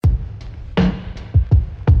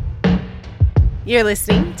You're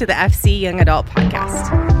listening to the FC Young Adult Podcast.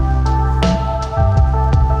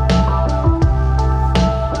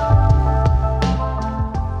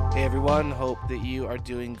 Hey everyone, hope that you are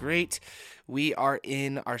doing great. We are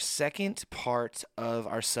in our second part of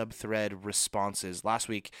our sub-thread responses. Last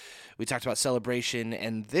week, we talked about celebration,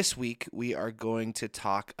 and this week, we are going to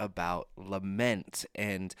talk about lament.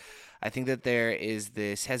 And I think that there is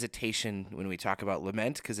this hesitation when we talk about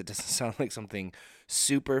lament because it doesn't sound like something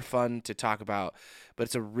super fun to talk about, but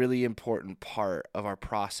it's a really important part of our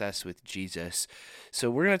process with Jesus. So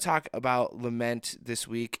we're going to talk about lament this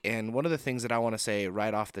week, and one of the things that I want to say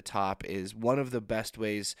right off the top is one of the best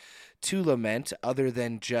ways to lament, other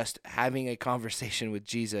than just having a conversation with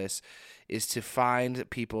Jesus, is to find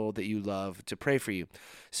people that you love to pray for you.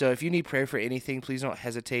 So if you need prayer for anything, please don't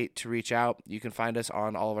hesitate to reach out. You can find us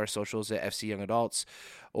on all of our socials at FC Young Adults,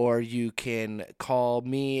 or you can call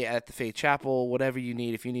me at the Faith Chapel, whatever you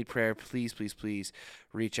need. If you need prayer, please, please, please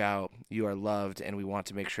reach out. You are loved, and we want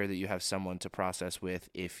to make sure that you have someone to process with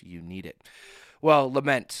if you need it. Well,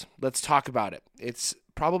 lament. Let's talk about it. It's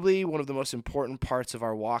probably one of the most important parts of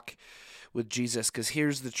our walk with Jesus, because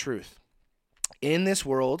here's the truth. In this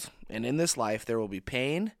world and in this life, there will be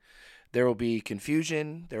pain, there will be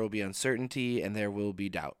confusion, there will be uncertainty, and there will be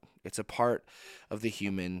doubt. It's a part of the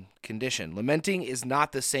human condition. Lamenting is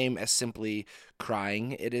not the same as simply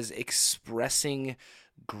crying. It is expressing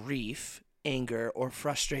grief, anger, or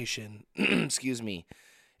frustration. Excuse me.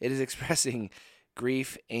 It is expressing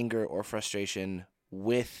grief, anger, or frustration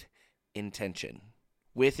with intention.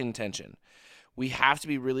 With intention. We have to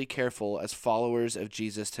be really careful as followers of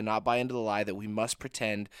Jesus to not buy into the lie that we must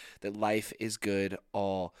pretend that life is good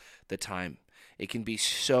all the time. It can be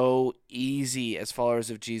so easy as followers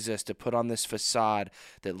of Jesus to put on this facade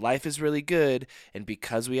that life is really good, and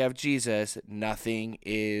because we have Jesus, nothing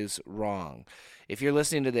is wrong. If you're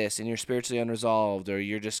listening to this and you're spiritually unresolved, or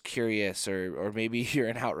you're just curious, or maybe you're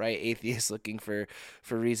an outright atheist looking for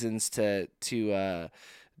reasons to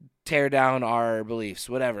tear down our beliefs,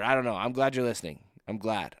 whatever. I don't know. I'm glad you're listening. I'm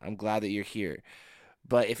glad that you're here.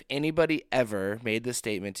 But if anybody ever made the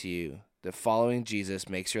statement to you that following Jesus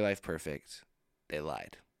makes your life perfect, they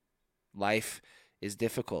lied. Life is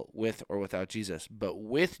difficult with or without Jesus. But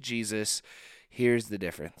with Jesus, here's the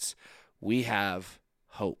difference. We have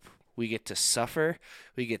hope. We get to suffer.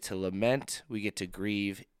 We get to lament. We get to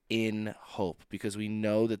grieve in hope, because we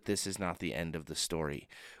know that this is not the end of the story.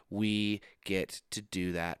 We get to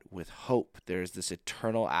do that with hope. There is this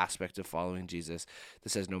eternal aspect of following Jesus that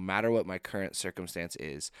says no matter what my current circumstance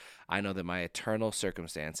is, I know that my eternal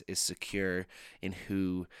circumstance is secure in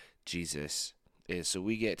who Jesus is. So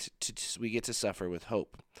we get to suffer with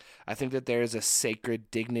hope. I think that there is a sacred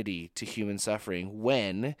dignity to human suffering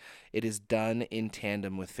when it is done in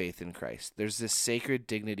tandem with faith in Christ. There's this sacred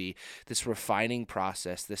dignity, this refining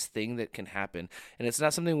process, this thing that can happen. And it's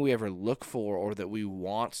not something we ever look for or that we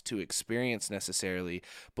want to experience necessarily.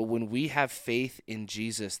 But when we have faith in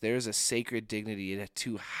Jesus, there's a sacred dignity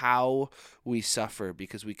to how we suffer,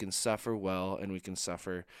 because we can suffer well and we can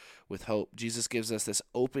suffer with hope. Jesus gives us this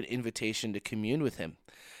open invitation to commune with him.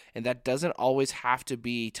 And that doesn't always have to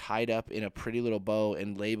be tied up in a pretty little bow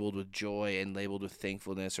and labeled with joy and labeled with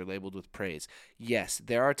thankfulness or labeled with praise. Yes,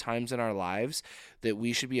 there are times in our lives that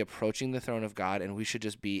we should be approaching the throne of God, and we should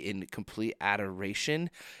just be in complete adoration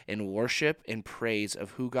and worship and praise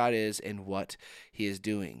of who God is and what he is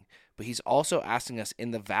doing. But he's also asking us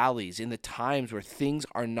in the valleys, in the times where things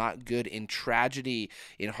are not good, in tragedy,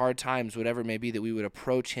 in hard times, whatever it may be, that we would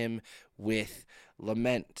approach him with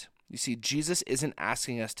lament. You see, Jesus isn't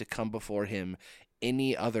asking us to come before him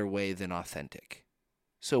any other way than authentic.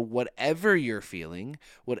 So whatever you're feeling,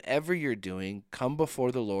 whatever you're doing, come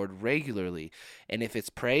before the Lord regularly. And if it's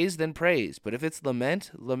praise, then praise. But if it's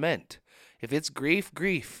lament, lament. If it's grief,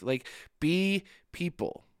 grief. Like, be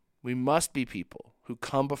people. We must be people who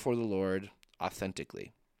come before the Lord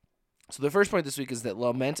authentically. So the first point this week is that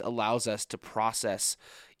lament allows us to process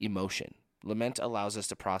emotion. Lament allows us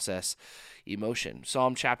to process emotion.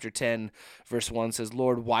 Psalm chapter 10, verse 1 says,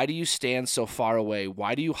 "Lord, why do you stand so far away?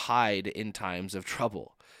 Why do you hide in times of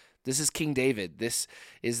trouble?" This is King David.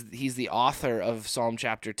 He's the author of Psalm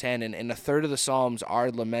chapter 10, and a third of the Psalms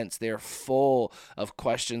are laments. They're full of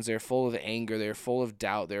questions. They're full of anger. They're full of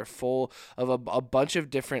doubt. They're full of a bunch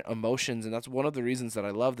of different emotions, and that's one of the reasons that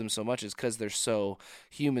I love them so much, is because they're so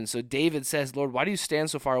human. So David says, "Lord, why do you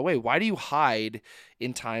stand so far away? Why do you hide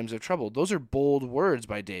in times of trouble?" Those are bold words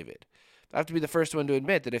by David. I have to be the first one to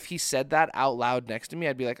admit that if he said that out loud next to me,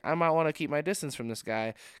 I'd be like, I might want to keep my distance from this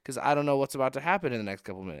guy because I don't know what's about to happen in the next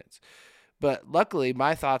couple minutes. But luckily,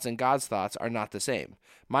 my thoughts and God's thoughts are not the same.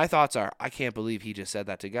 My thoughts are, I can't believe he just said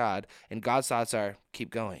that to God. And God's thoughts are, keep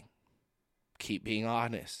going. Keep being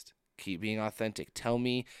honest. Keep being authentic. Tell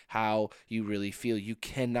me how you really feel. You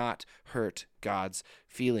cannot hurt God's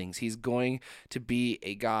feelings. He's going to be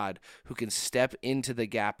a God who can step into the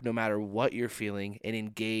gap no matter what you're feeling and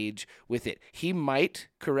engage with it. He might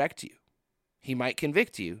correct you. He might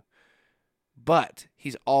convict you. But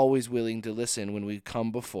he's always willing to listen when we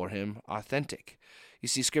come before him authentic. You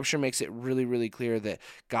see, Scripture makes it really, really clear that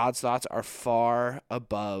God's thoughts are far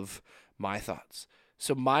above my thoughts.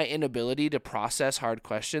 So my inability to process hard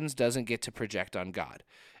questions doesn't get to project on God.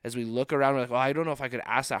 As we look around, we're like, well, I don't know if I could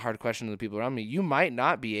ask that hard question to the people around me. You might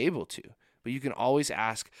not be able to, but you can always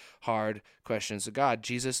ask hard questions to God.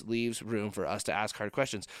 Jesus leaves room for us to ask hard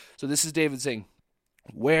questions. So this is David saying,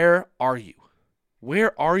 where are you?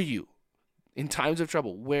 Where are you? In times of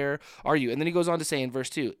trouble, where are you? And then he goes on to say in verse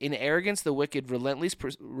 2, in arrogance, the wicked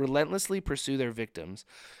relentlessly pursue their victims.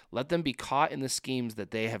 Let them be caught in the schemes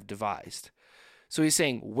that they have devised. So he's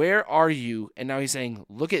saying, where are you? And now he's saying,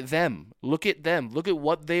 look at them. Look at them. Look at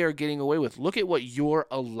what they are getting away with. Look at what you're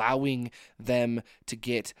allowing them to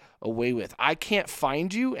get away with. I can't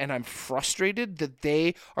find you, and I'm frustrated that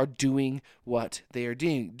they are doing what they are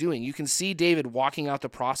doing. You can see David walking out the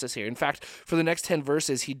process here. In fact, for the next 10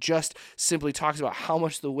 verses, he just simply talks about how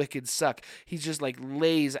much the wicked suck. He just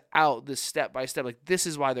lays out this step by step, this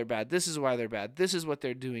is why they're bad. This is why they're bad. This is what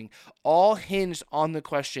they're doing. All hinged on the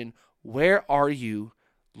question, where are you?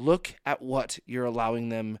 Look at what you're allowing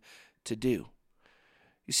them to do.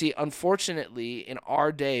 You see, unfortunately, in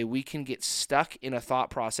our day, we can get stuck in a thought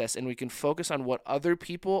process and we can focus on what other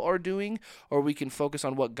people are doing, or we can focus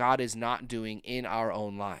on what God is not doing in our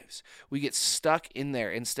own lives. We get stuck in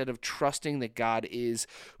there instead of trusting that God is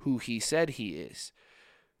who he said he is.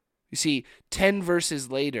 You see, 10 verses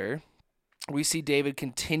later, we see David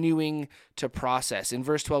continuing to process. In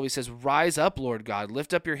verse 12, he says, rise up, Lord God,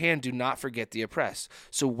 lift up your hand, do not forget the oppressed.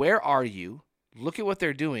 So where are you? Look at what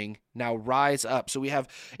they're doing. Now rise up. So we have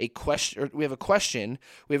a question, we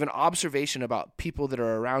have an observation about people that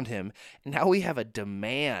are around him. And now we have a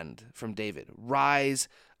demand from David. Rise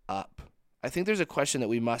up. I think there's a question that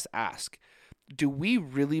we must ask. Do we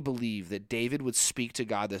really believe that David would speak to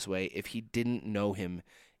God this way if he didn't know him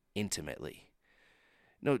intimately?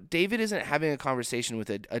 No, David isn't having a conversation with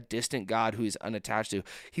a distant God who he's unattached to.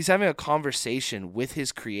 He's having a conversation with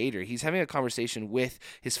his creator. He's having a conversation with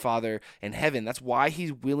his Father in heaven. That's why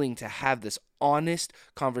he's willing to have this honest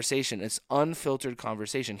conversation, this unfiltered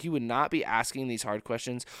conversation. He would not be asking these hard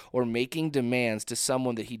questions or making demands to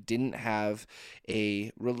someone that he didn't have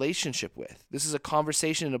a relationship with. This is a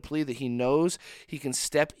conversation and a plea that he knows he can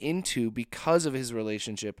step into because of his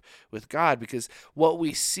relationship with God. Because what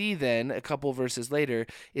we see then, a couple verses later,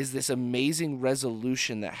 is this amazing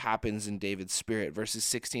resolution that happens in David's spirit, verses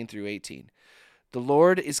 16 through 18. The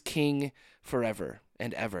Lord is king forever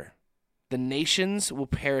and ever. The nations will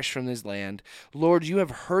perish from this land. Lord, you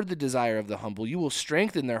have heard the desire of the humble. You will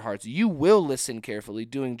strengthen their hearts. You will listen carefully,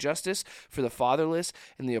 doing justice for the fatherless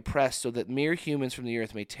and the oppressed, so that mere humans from the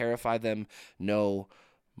earth may terrify them no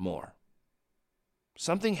more.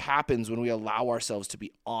 Something happens when we allow ourselves to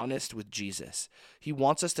be honest with Jesus. He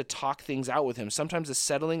wants us to talk things out with him. Sometimes the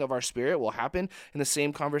settling of our spirit will happen in the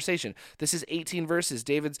same conversation. This is 18 verses.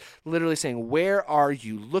 David's literally saying, where are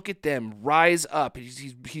you? Look at them. Rise up.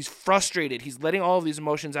 He's frustrated. He's letting all of these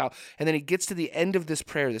emotions out. And then he gets to the end of this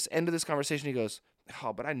prayer, this end of this conversation. He goes,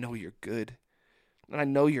 oh, but I know you're good. And I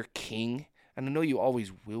know you're king. And I know you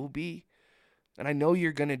always will be. And I know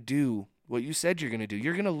you're going to do what you said you're going to do.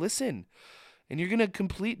 You're going to listen. And you're going to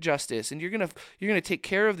complete justice, and you're going to take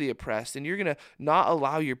care of the oppressed, and you're going to not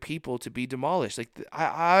allow your people to be demolished.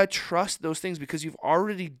 I trust those things because you've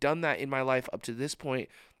already done that in my life up to this point.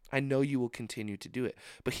 I know you will continue to do it.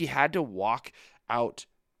 But he had to walk out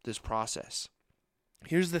this process.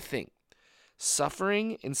 Here's the thing.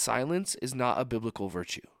 Suffering in silence is not a biblical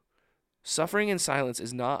virtue. Suffering in silence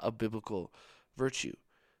is not a biblical virtue.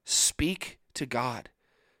 Speak to God.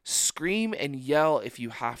 Scream and yell if you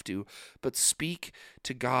have to, but speak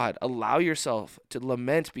to God. Allow yourself to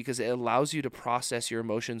lament because it allows you to process your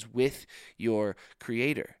emotions with your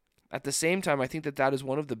Creator. At the same time, I think that is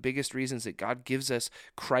one of the biggest reasons that God gives us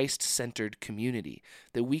Christ-centered community,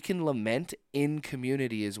 that we can lament in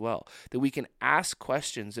community as well, that we can ask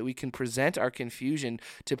questions, that we can present our confusion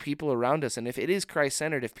to people around us. And if it is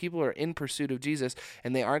Christ-centered, if people are in pursuit of Jesus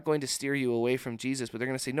and they aren't going to steer you away from Jesus, but they're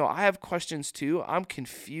going to say, no, I have questions too. I'm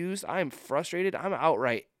confused. I'm frustrated. I'm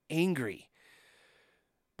outright angry.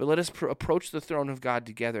 But let us approach the throne of God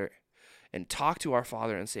together and talk to our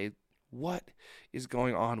Father and say, What is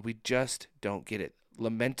going on? We just don't get it.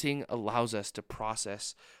 Lamenting allows us to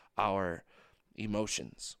process our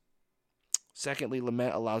emotions. Secondly,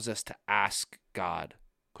 lament allows us to ask God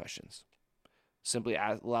questions. Simply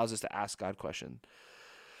allows us to ask God questions.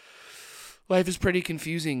 Life is pretty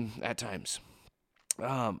confusing at times.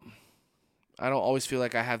 I don't always feel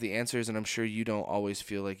like I have the answers, and I'm sure you don't always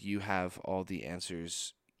feel like you have all the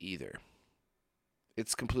answers either.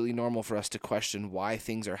 It's completely normal for us to question why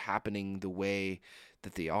things are happening the way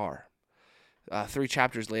that they are. 3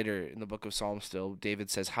 chapters later in the book of Psalms still, David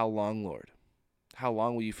says, "How long, Lord? How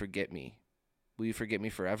long will you forget me? Will you forget me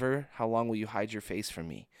forever? How long will you hide your face from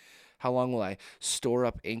me? How long will I store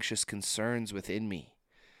up anxious concerns within me?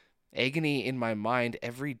 Agony in my mind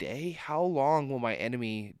every day? How long will my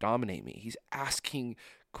enemy dominate me?" He's asking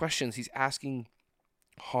questions. He's asking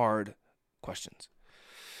hard questions.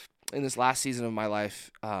 In this last season of my life,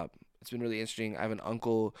 it's been really interesting. I have an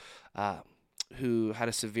uncle who had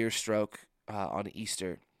a severe stroke on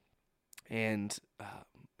Easter, and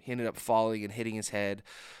he ended up falling and hitting his head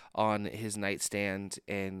on his nightstand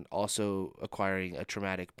and also acquiring a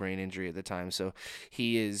traumatic brain injury at the time. So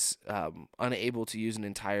he is unable to use an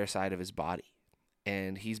entire side of his body.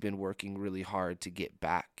 And he's been working really hard to get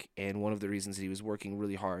back. And one of the reasons that he was working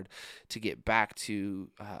really hard to get back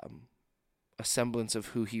to a semblance of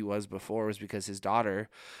who he was before was because his daughter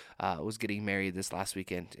was getting married this last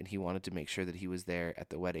weekend, and he wanted to make sure that he was there at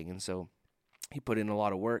the wedding. And so he put in a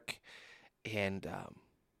lot of work, and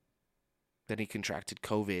then he contracted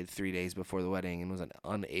COVID 3 days before the wedding and was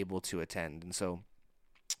unable to attend. And so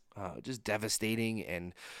just devastating.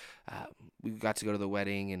 And we got to go to the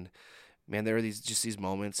wedding, and man, there were these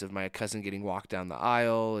moments of my cousin getting walked down the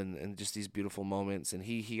aisle and just these beautiful moments. And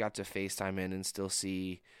he got to FaceTime in and still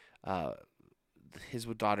see his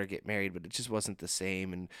daughter get married, but it just wasn't the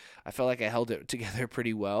same. And I felt like I held it together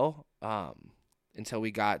pretty well until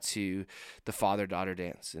we got to the father-daughter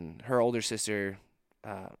dance. And her older sister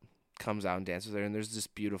comes out and dances with her, and there's this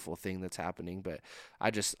beautiful thing that's happening. But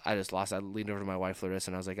I just lost. I leaned over to my wife Larissa,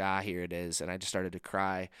 and I was like, here it is. And I just started to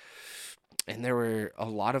cry. And there were a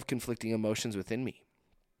lot of conflicting emotions within me.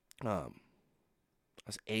 I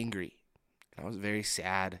was angry. I was very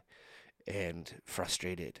sad and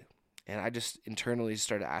frustrated. And I just internally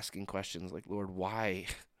started asking questions like, Lord, why?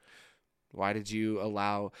 Why did you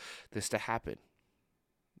allow this to happen?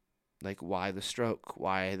 Like, why the stroke?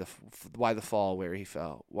 Why the fall where he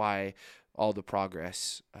fell? Why all the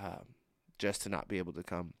progress just to not be able to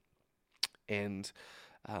come? And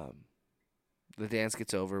the dance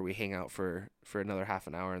gets over. We hang out for another half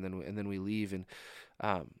an hour, and then we leave. And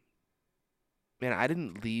man, I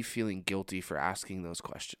didn't leave feeling guilty for asking those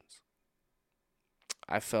questions.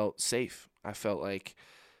 I felt safe. I felt like,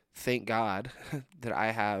 thank God that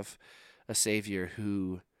I have a Savior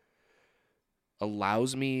who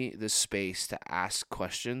allows me the space to ask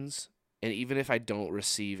questions. And even if I don't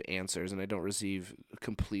receive answers and I don't receive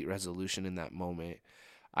complete resolution in that moment,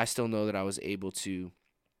 I still know that I was able to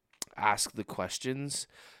ask the questions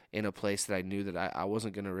in a place that I knew that I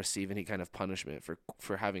wasn't going to receive any kind of punishment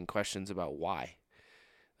for having questions about why.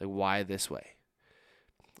 Like, why this way?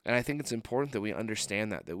 And I think it's important that we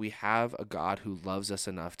understand that we have a God who loves us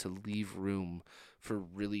enough to leave room for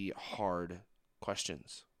really hard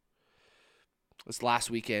questions. This last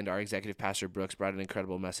weekend, our executive pastor, Brooks, brought an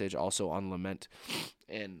incredible message also on lament.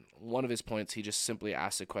 And one of his points, he just simply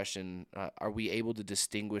asked the question, are we able to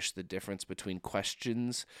distinguish the difference between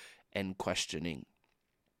questions and questioning?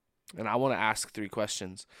 And I want to ask 3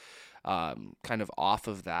 questions kind of off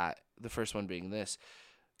of that. The first one being this.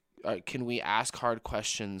 Can we ask hard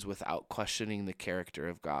questions without questioning the character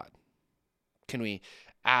of God? Can we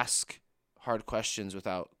ask hard questions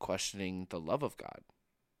without questioning the love of God?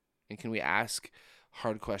 And can we ask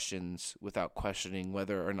hard questions without questioning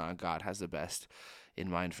whether or not God has the best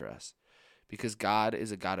in mind for us? Because God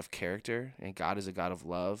is a God of character, and God is a God of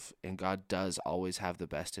love, and God does always have the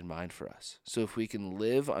best in mind for us. So if we can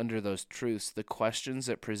live under those truths, the questions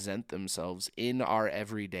that present themselves in our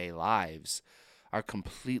everyday lives are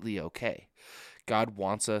completely okay. God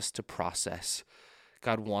wants us to process.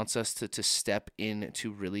 God wants us to step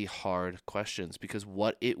into really hard questions, because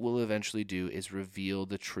what it will eventually do is reveal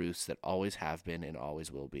the truths that always have been and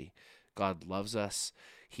always will be. God loves us.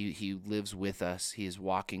 He lives with us. He is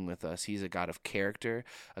walking with us. He's a God of character,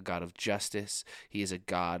 a God of justice. He is a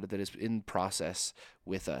God that is in process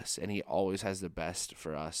with us, and he always has the best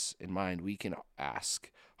for us in mind. We can ask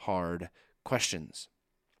hard questions.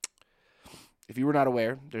 If you were not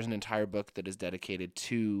aware, there's an entire book that is dedicated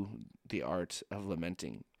to the art of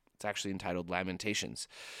lamenting. It's actually entitled Lamentations.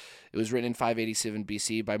 It was written in 587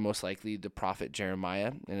 BC by most likely the prophet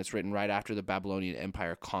Jeremiah, and it's written right after the Babylonian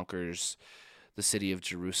Empire conquers the city of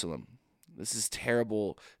Jerusalem. This is a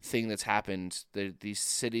terrible thing that's happened. The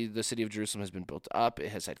city of Jerusalem has been built up.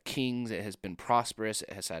 It has had kings. It has been prosperous.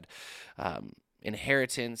 It has had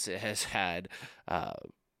inheritance. It has had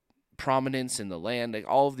prominence in the land. Like,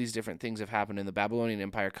 all of these different things have happened, and the Babylonian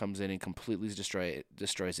Empire comes in and completely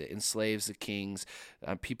destroys it, enslaves the kings.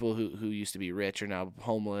 People who used to be rich are now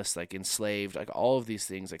homeless, like enslaved. Like, all of these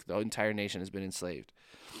things, like the entire nation has been enslaved.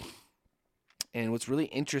 And what's really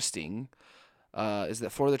interesting is that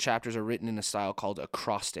 4 of the chapters are written in a style called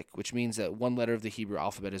acrostic, which means that one letter of the Hebrew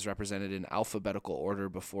alphabet is represented in alphabetical order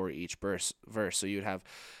before each verse. So you'd have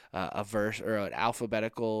a verse or an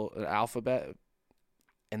alphabet,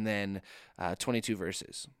 and then 22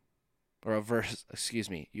 verses, or a verse. Excuse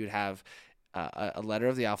me. You'd have a letter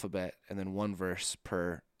of the alphabet and then one verse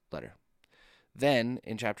per letter. Then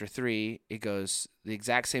in chapter 3, it goes the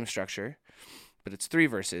exact same structure, but it's 3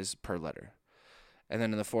 verses per letter. And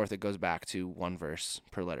then in the 4th, it goes back to 1 verse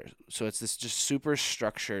per letter. So it's this just super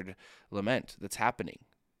structured lament that's happening.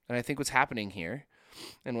 And I think what's happening here,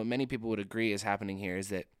 and what many people would agree is happening here, is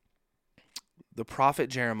that the prophet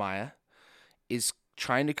Jeremiah is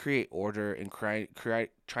trying to create order and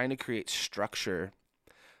trying to create structure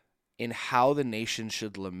in how the nation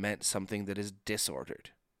should lament something that is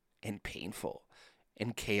disordered and painful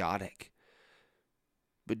and chaotic.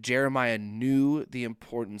 But Jeremiah knew the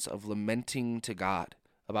importance of lamenting to God,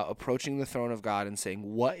 about approaching the throne of God and saying,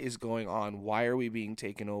 what is going on? Why are we being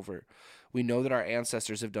taken over? We know that our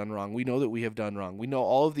ancestors have done wrong. We know that we have done wrong. We know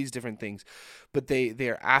all of these different things, but they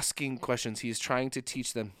are asking questions. He is trying to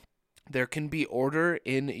teach them. There can be order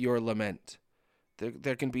in your lament.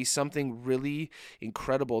 There can be something really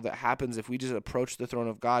incredible that happens if we just approach the throne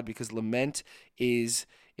of God, because lament is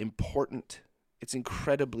important. It's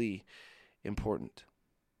incredibly important.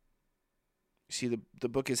 See, the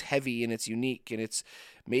book is heavy and it's unique, and it's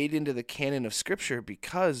made into the canon of Scripture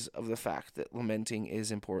because of the fact that lamenting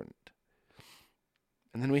is important.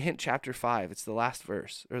 And then we hit chapter 5. It's the last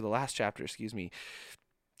verse, or the last chapter,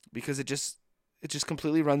 because it just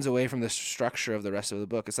completely runs away from the structure of the rest of the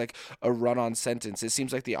book. It's like a run-on sentence. It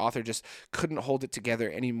seems like the author just couldn't hold it together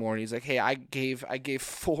anymore. And he's like, hey, I gave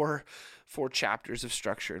 4 chapters of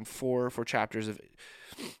structure and 4 chapters of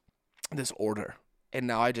this order, and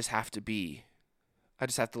now I just have to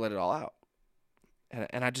let it all out.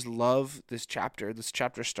 And I just love this chapter. This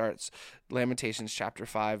chapter starts, Lamentations chapter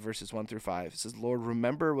 5, verses 1 through 5. It says, Lord,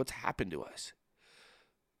 remember what's happened to us.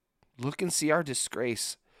 Look and see our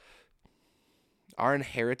disgrace. Our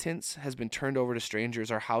inheritance has been turned over to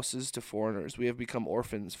strangers, our houses to foreigners. We have become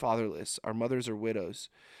orphans, fatherless. Our mothers are widows.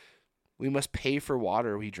 We must pay for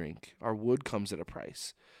water we drink. Our wood comes at a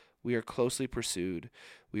price. We are closely pursued.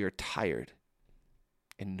 We are tired,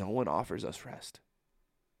 and no one offers us rest.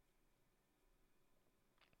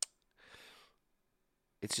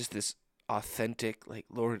 It's just this authentic, like,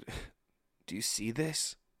 Lord, do you see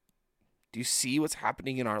this? Do you see what's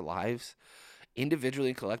happening in our lives? Individually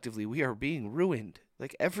and collectively, we are being ruined.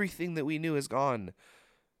 Like, everything that we knew is gone.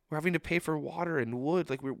 We're having to pay for water and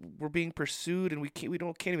wood. Like, we're being pursued, and we can't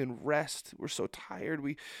even rest. We're so tired,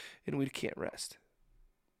 we can't rest.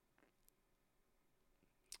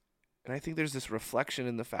 And I think there's this reflection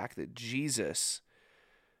in the fact that Jesus,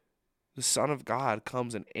 the Son of God,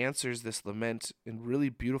 comes and answers this lament in really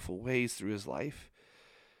beautiful ways through his life.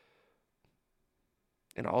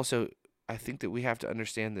 And also, I think that we have to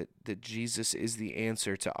understand that Jesus is the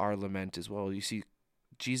answer to our lament as well. You see,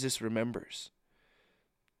 Jesus remembers.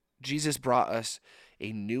 Jesus brought us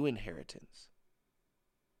a new inheritance.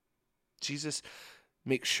 Jesus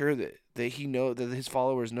makes sure that his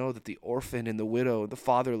followers know that the orphan and the widow, the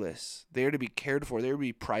fatherless, they're to be cared for. They're to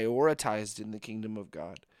be prioritized in the kingdom of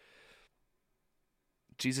God.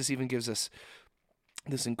 Jesus even gives us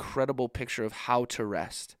this incredible picture of how to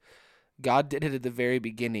rest. God did it at the very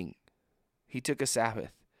beginning. He took a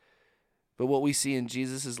Sabbath. But what we see in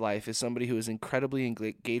Jesus' life is somebody who is incredibly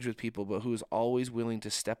engaged with people, but who is always willing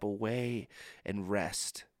to step away and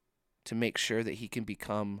rest to make sure that he can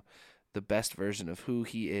become the best version of who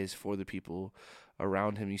he is for the people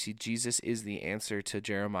around him. You see, Jesus is the answer to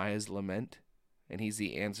Jeremiah's lament, and he's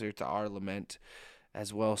the answer to our lament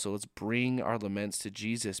as well. So let's bring our laments to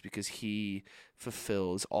Jesus, because he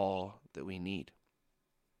fulfills all that we need.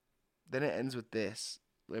 Then it ends with this,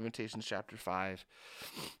 Lamentations chapter 5,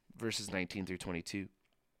 verses 19 through 22.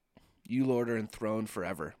 You, Lord, are enthroned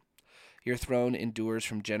forever. Your throne endures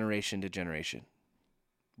from generation to generation.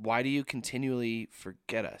 Why do you continually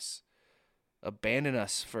forget us? Abandon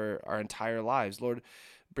us for our entire lives. Lord,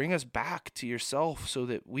 Bring us back to yourself so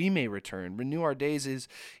that we may return. Renew our days as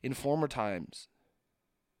in former times,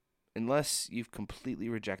 unless you've completely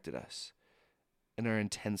rejected us and are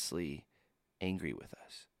intensely angry with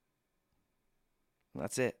us. And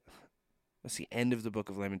that's it. That's the end of the book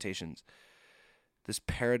of Lamentations. This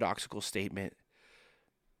paradoxical statement,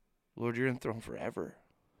 Lord, you're enthroned forever,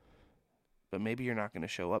 but maybe you're not going to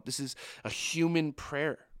show up. This is a human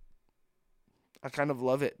prayer. I kind of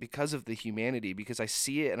love it because of the humanity, because I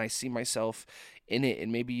see it and I see myself in it,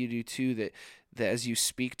 and maybe you do too, that as you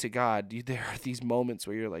speak to God, there are these moments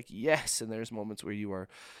where you're like, yes, and there's moments where you are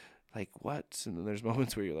like, what? And then there's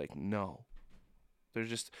moments where you're like, no. There's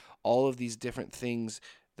just all of these different things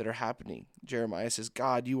that are happening. Jeremiah says,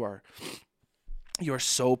 God, you are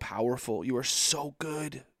so powerful. You are so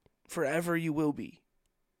good. Forever you will be.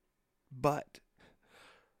 But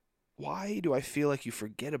why do I feel like you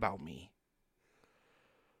forget about me?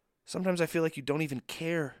 Sometimes I feel like you don't even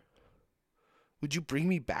care. Would you bring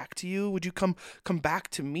me back to you? Would you come back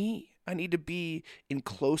to me? I need to be in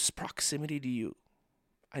close proximity to you.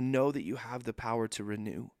 I know that you have the power to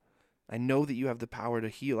renew. I know that you have the power to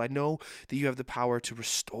heal. I know that you have the power to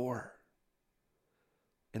restore.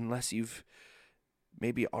 Unless you've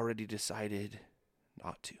maybe already decided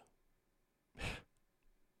not to.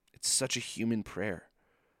 It's such a human prayer.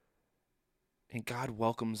 And God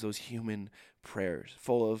welcomes those human prayers,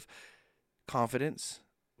 full of confidence,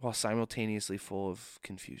 while simultaneously full of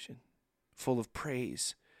confusion, full of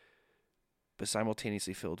praise, but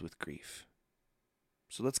simultaneously filled with grief.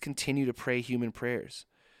 So let's continue to pray human prayers,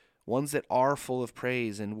 ones that are full of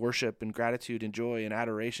praise and worship and gratitude and joy and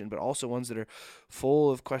adoration, but also ones that are full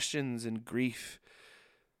of questions and grief,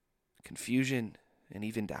 confusion, and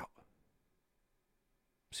even doubt.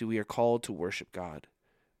 See, we are called to worship God,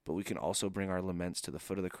 but we can also bring our laments to the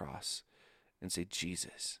foot of the cross and say,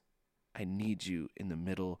 Jesus, I need you in the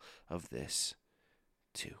middle of this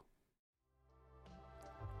too.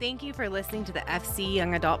 Thank you for listening to the FC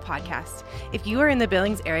Young Adult Podcast. If you are in the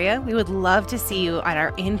Billings area, we would love to see you at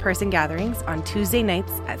our in-person gatherings on Tuesday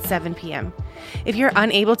nights at 7 p.m. If you're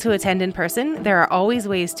unable to attend in person, there are always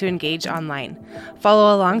ways to engage online.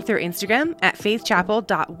 Follow along through Instagram at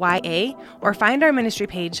faithchapel.ya or find our ministry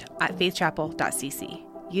page at faithchapel.cc.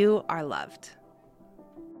 You are loved.